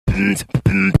Thank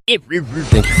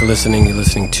you for listening. You're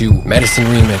listening to Medicine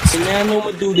Remix.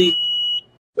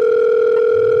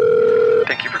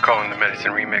 Thank you for calling the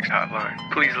Medicine Remix hotline.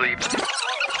 Please leave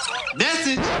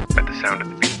message at the sound of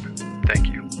the beep. Thank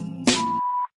you.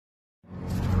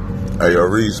 Hey, yo,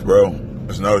 Reese, bro.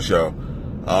 It's No Show.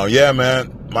 Yeah,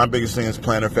 man. My biggest thing is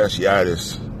plantar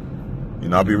fasciitis. You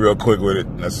know, I'll be real quick with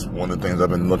it. That's one of the things I've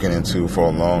been looking into for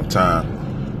a long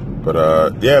time.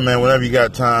 But, yeah, man, whenever you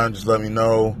got time, just let me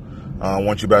know.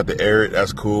 Once you're about to air it,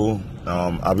 that's cool.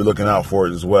 I'll be looking out for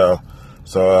it as well.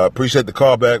 So appreciate the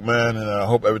call back, man, and I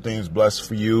hope everything's blessed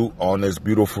for you on this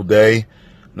beautiful day.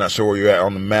 Not sure where you're at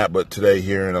on the map, but today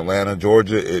here in Atlanta,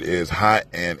 Georgia, it is hot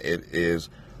and it is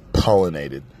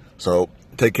pollinated. So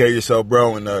take care of yourself,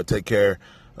 bro, and take care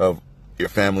of your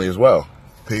family as well.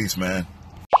 Peace, man.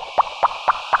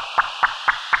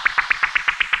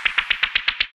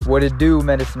 What it do,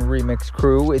 Medicine Remix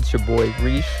crew? It's your boy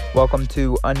Reesh. Welcome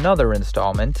to another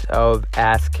installment of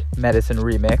Ask Medicine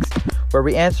Remix, where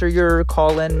we answer your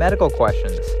call-in medical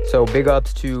questions. So big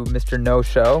ups to Mr. No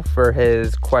Show for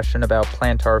his question about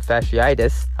plantar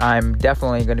fasciitis. I'm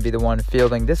definitely going to be the one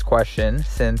fielding this question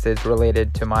since it's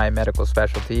related to my medical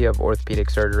specialty of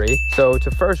orthopedic surgery. So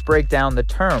to first break down the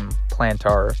term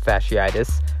plantar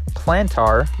fasciitis,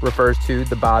 plantar refers to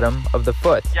the bottom of the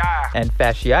foot, and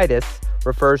fasciitis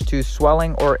refers to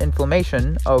swelling or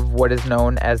inflammation of what is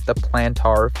known as the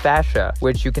plantar fascia,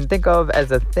 which you can think of as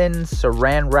a thin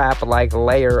saran wrap-like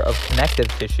layer of connective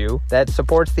tissue that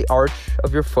supports the arch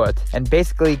of your foot and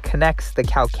basically connects the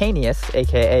calcaneus,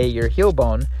 aka your heel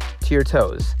bone, to your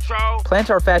toes.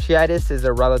 Plantar fasciitis is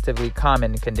a relatively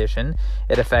common condition.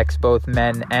 It affects both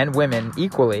men and women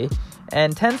equally,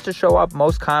 and tends to show up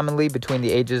most commonly between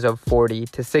the ages of 40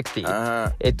 to 60.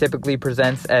 It typically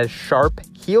presents as sharp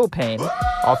heel pain,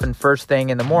 often first thing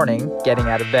in the morning, getting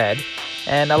out of bed,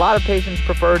 and a lot of patients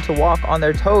prefer to walk on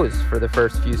their toes for the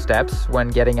first few steps when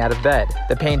getting out of bed.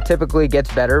 The pain typically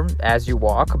gets better as you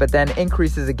walk, but then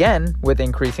increases again with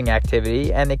increasing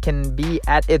activity, and it can be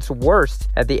at its worst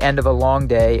at the end of a long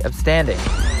day of standing.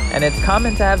 And it's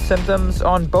common to have symptoms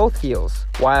on both heels.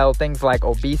 While things like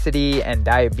obesity and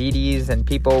diabetes and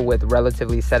people with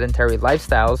relatively sedentary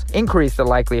lifestyles increase the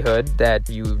likelihood that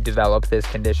you develop this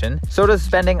condition, so does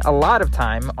spending a lot of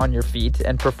time on your feet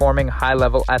and performing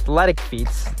high-level athletic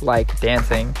feats like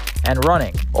dancing and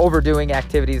running. Overdoing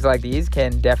activities like these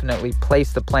can definitely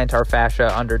place the plantar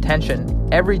fascia under tension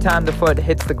every time the foot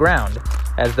hits the ground,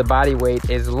 as the body weight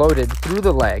is loaded through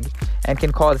the leg and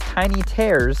can cause tiny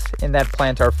tears in that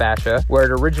plantar fascia where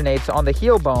it originates on the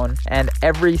heel bone, and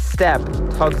every step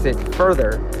tugs it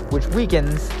further, which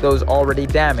weakens those already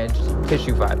damaged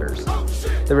tissue fibers.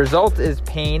 The result is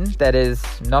pain that is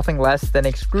nothing less than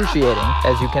excruciating,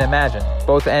 as you can imagine.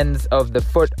 Both ends of the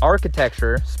foot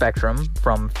architecture spectrum,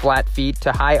 from flat feet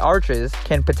to high arches,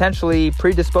 can potentially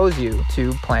predispose you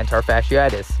to plantar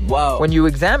fasciitis. Wow. When you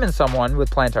examine someone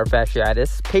with plantar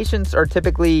fasciitis, patients are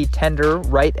typically tender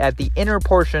right at the inner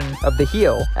portion of the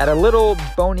heel, at a little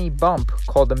bony bump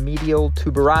called the medial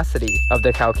tuberosity of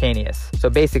the calcaneus. So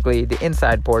basically the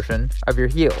inside portion of your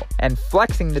heel. And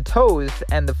flexing the toes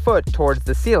and the foot towards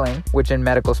the ceiling, which in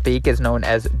medical speak is known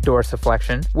as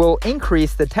dorsiflexion, will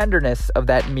increase the tenderness of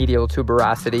that medial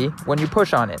tuberosity when you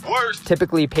push on it.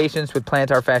 Typically, patients with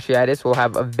plantar fasciitis will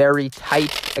have a very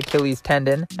tight Achilles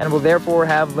tendon and will therefore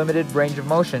have limited range of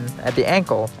motion at the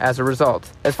ankle as a result.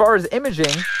 As far as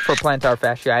imaging for plantar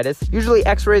fasciitis, usually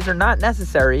x-rays are not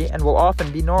necessary and will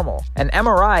often be normal. An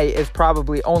MRI is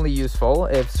probably only useful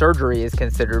if surgery is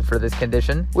considered for this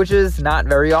condition, which is not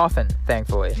very often,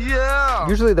 thankfully.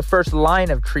 Usually the first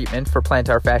line of treatment for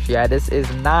plantar fasciitis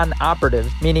is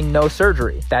non-operative, meaning no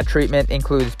surgery. That treatment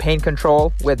includes pain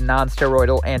control with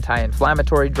non-steroidal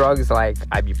anti-inflammatory drugs like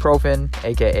ibuprofen,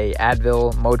 aka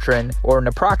Advil, Motrin, or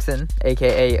naproxen,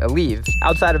 aka Aleve.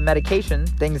 Outside of medication,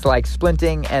 things like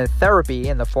splinting and therapy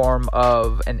in the form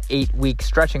of an 8-week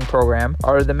stretching program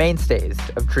are the mainstays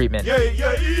of treatment.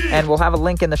 And we'll have a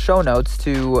link in the show notes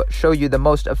to show you the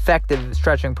most effective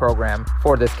stretching program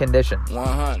for this condition.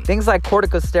 Things like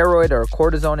corticosteroid or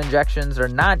cortisone injections are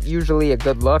not usually a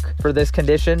good look for this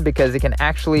condition because it can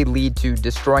actually lead to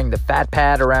destroying the fat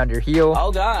pad around your heel.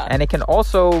 Oh God. And it can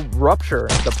also rupture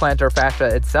the plantar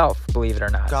fascia itself, believe it or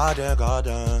not.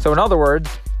 Goddamn. So in other words,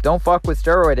 don't fuck with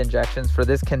steroid injections for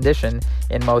this condition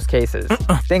in most cases.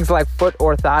 Things like foot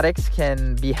orthotics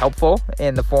can be helpful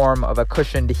in the form of a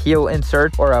cushioned heel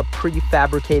insert or a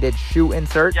prefabricated shoe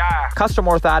insert. Custom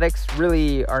orthotics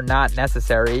really are not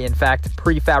necessary. In fact,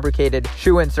 prefabricated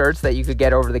shoe inserts that you could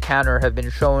get over the counter have been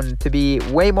shown to be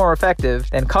way more effective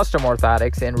than custom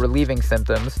orthotics in relieving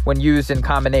symptoms when used in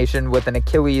combination with an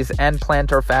Achilles and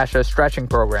plantar fascia stretching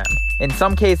program. In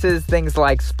some cases, things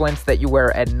like splints that you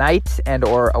wear at night and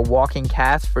or a walking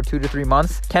cast for 2 to 3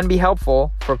 months can be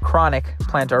helpful for chronic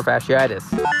plantar fasciitis.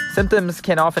 Symptoms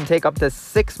can often take up to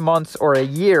 6 months or a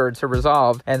year to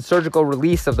resolve, and surgical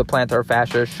release of the plantar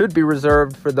fascia should be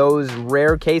reserved for those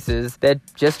rare cases that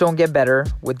just don't get better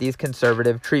with these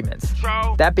conservative treatments.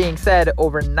 That being said,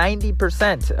 over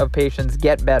 90% of patients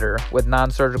get better with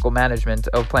non-surgical management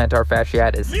of plantar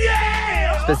fasciitis.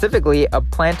 Specifically, a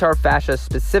plantar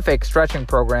fascia-specific stretching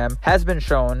program has been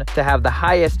shown to have the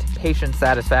highest patient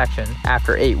satisfaction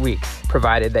after 8 weeks,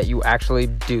 provided that you actually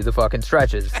do the fucking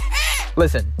stretches.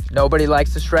 Listen, nobody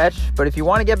likes to stretch, but if you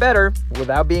want to get better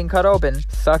without being cut open,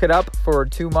 suck it up for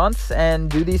 2 months and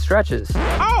do these stretches.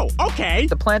 Oh, okay.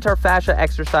 The plantar fascia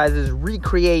exercises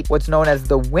recreate what's known as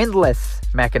the windlass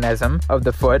mechanism of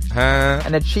the foot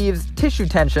and achieves tissue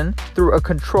tension through a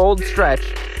controlled stretch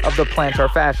of the plantar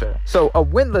fascia. So a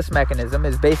windlass mechanism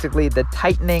is basically the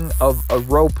tightening of a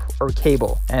rope or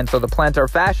cable. And so the plantar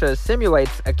fascia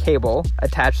simulates a cable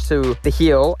attached to the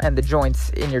heel and the joints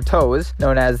in your toes,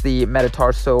 known as the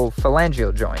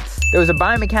metatarsophalangeal joints. There was a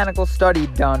biomechanical study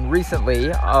done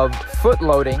recently of foot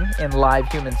loading in live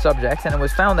human subjects, and it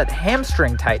was found that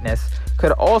hamstring tightness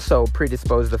could also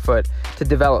predispose the foot to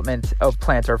development of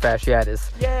plantar fasciitis.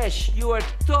 Yes, you are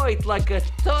tight like a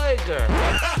tiger.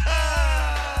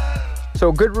 So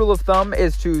a good rule of thumb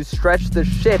is to stretch the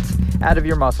shit out of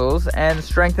your muscles and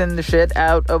strengthen the shit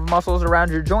out of muscles around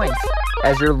your joints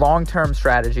as your long-term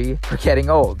strategy for getting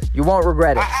old. You won't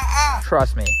regret it.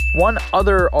 Trust me. One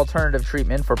other alternative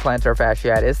treatment for plantar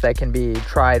fasciitis that can be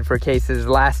tried for cases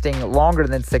lasting longer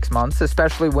than 6 months,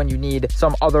 especially when you need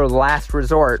some other last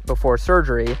resort before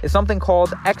surgery, is something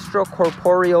called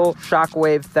extracorporeal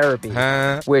shockwave therapy,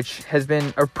 which has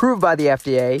been approved by the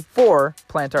FDA for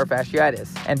plantar fasciitis.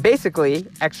 And basically,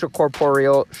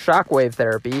 extracorporeal shockwave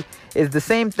therapy is the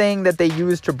same thing that they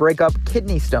use to break up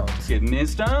kidney stones. Kidney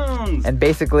stones. And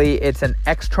basically, it's an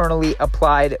externally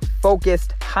applied,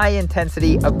 focused,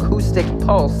 high-intensity acoustic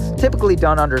pulse, typically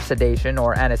done under sedation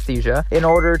or anesthesia, in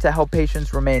order to help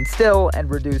patients remain still and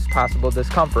reduce possible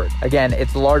discomfort. Again,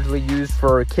 it's largely used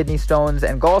for kidney stones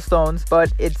and gallstones,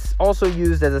 but it's also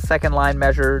used as a second-line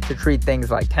measure to treat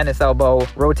things like tennis elbow,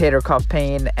 rotator cuff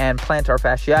pain, and plantar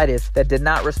fasciitis that did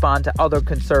not respond to other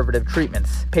conservative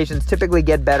treatments. Patients typically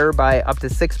get better by up to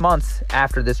 6 months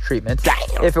after this treatment,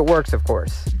 if it works, of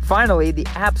course. Finally, the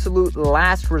absolute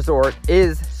last resort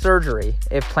is surgery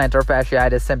if plantar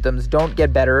fasciitis symptoms don't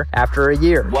get better after a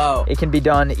year. Whoa. It can be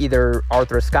done either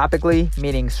arthroscopically,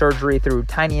 meaning surgery through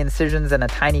tiny incisions and a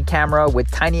tiny camera with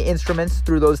tiny instruments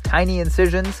through those tiny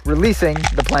incisions, releasing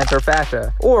the plantar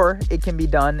fascia. Or it can be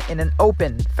done in an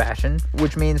open fashion,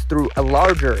 which means through a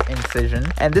larger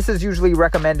incision. And this is usually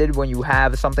recommended when you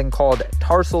have something called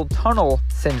tarsal tunnel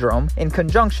syndrome in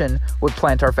conjunction with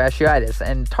plantar fasciitis.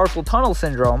 And tarsal tunnel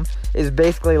syndrome is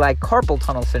basically like carpal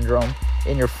tunnel syndrome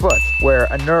in your foot, where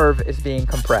a nerve is being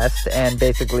compressed and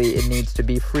basically it needs to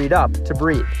be freed up to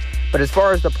breathe. But as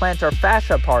far as the plantar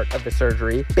fascia part of the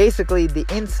surgery, basically the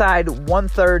inside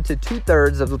 1/3 to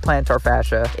 2/3 of the plantar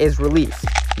fascia is released.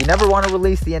 You never want to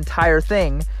release the entire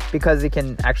thing because it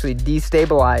can actually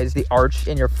destabilize the arch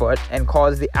in your foot and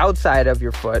cause the outside of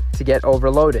your foot to get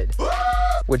overloaded,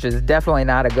 which is definitely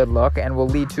not a good look and will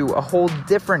lead to a whole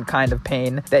different kind of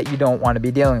pain that you don't want to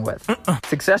be dealing with.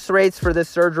 Success rates for this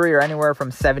surgery are anywhere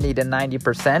from 70 to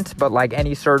 90%, but like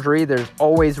any surgery, there's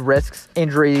always risks: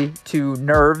 injury to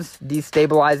nerves,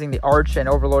 destabilizing the arch and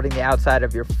overloading the outside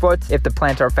of your foot if the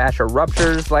plantar fascia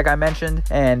ruptures, like I mentioned,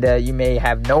 and you may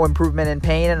have no improvement in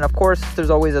pain. And of course, there's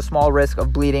always a small risk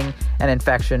of bleeding and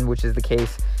infection, which is the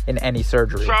case in any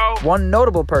surgery. One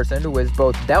notable person who has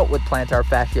both dealt with plantar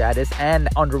fasciitis and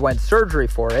underwent surgery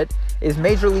for it is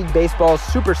Major League Baseball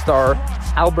superstar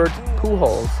Albert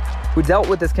Pujols, who dealt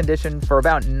with this condition for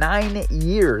about 9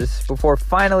 years before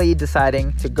finally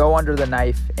deciding to go under the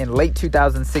knife in late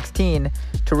 2016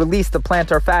 to release the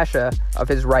plantar fascia of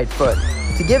his right foot.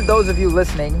 To give those of you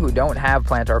listening who don't have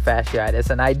plantar fasciitis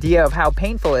an idea of how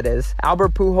painful it is,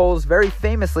 Albert Pujols very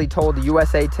famously told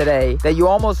USA Today that you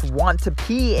almost want to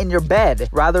pee in your bed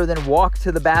rather than walk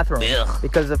to the bathroom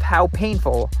because of how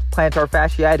painful plantar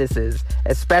fasciitis is,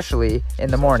 especially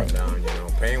in the morning.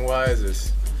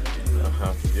 Pain-wise,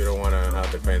 You don't want to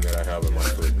have the pain that I have in my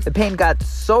foot. The pain got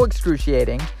so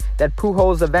excruciating that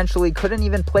Pujols eventually couldn't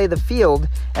even play the field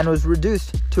and was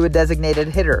reduced to a designated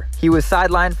hitter. He was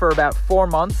sidelined for about 4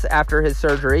 months after his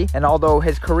surgery, and although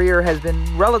his career has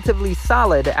been relatively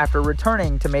solid after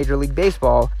returning to Major League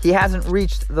Baseball, he hasn't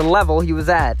reached the level he was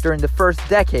at during the first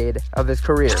decade of his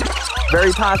career.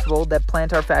 Very possible that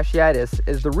plantar fasciitis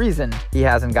is the reason he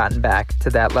hasn't gotten back to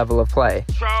that level of play.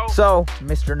 So,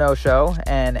 Mr. No-Show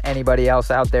and anybody else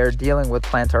out there dealing with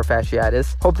plantar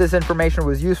fasciitis, hope this information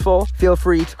was useful. Feel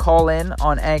free to call in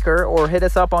on Anchor or hit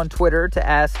us up on Twitter to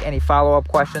ask any follow-up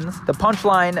questions. The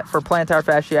punchline for plantar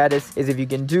fasciitis is if you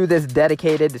can do this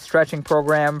dedicated stretching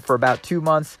program for about 2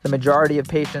 months, the majority of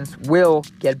patients will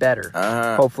get better.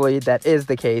 Hopefully that is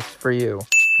the case for you.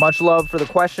 Much love for the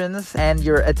questions and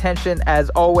your attention as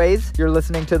always. You're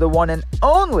listening to the one and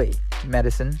only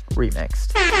Medicine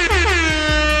Remixed.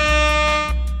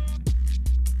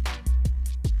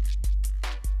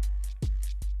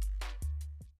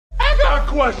 I got a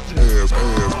question.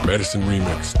 Medicine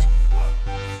Remixed.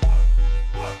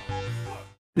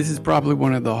 This is probably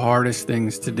one of the hardest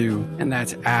things to do, and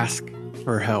that's ask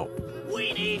for help.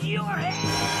 We need your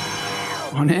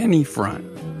help. On any front,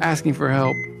 asking for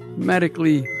help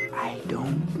medically. I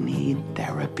don't need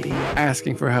therapy.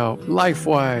 Asking for help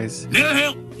life-wise. Need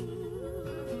help.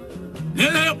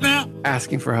 Need help now.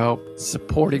 Asking for help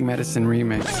supporting Medicine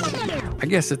Remix. I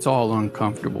guess it's all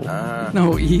uncomfortable.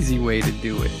 No easy way to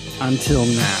do it. Until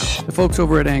now. The folks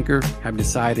over at Anchor have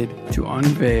decided to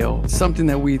unveil something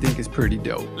that we think is pretty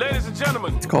dope. Ladies and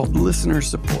gentlemen, It's called listener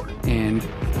support. And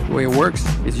the way it works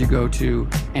is you go to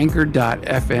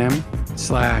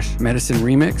anchor.fm/Medicine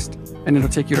Remixed, and it'll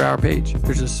take you to our page.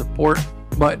 There's a support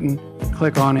button.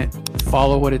 Click on it,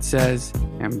 follow what it says,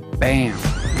 and bam,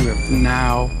 you have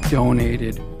now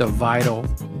donated the vital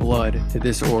blood to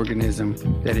this organism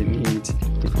that it needs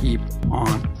to keep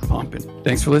on pumping.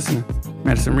 Thanks for listening.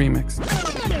 Medicine Remix.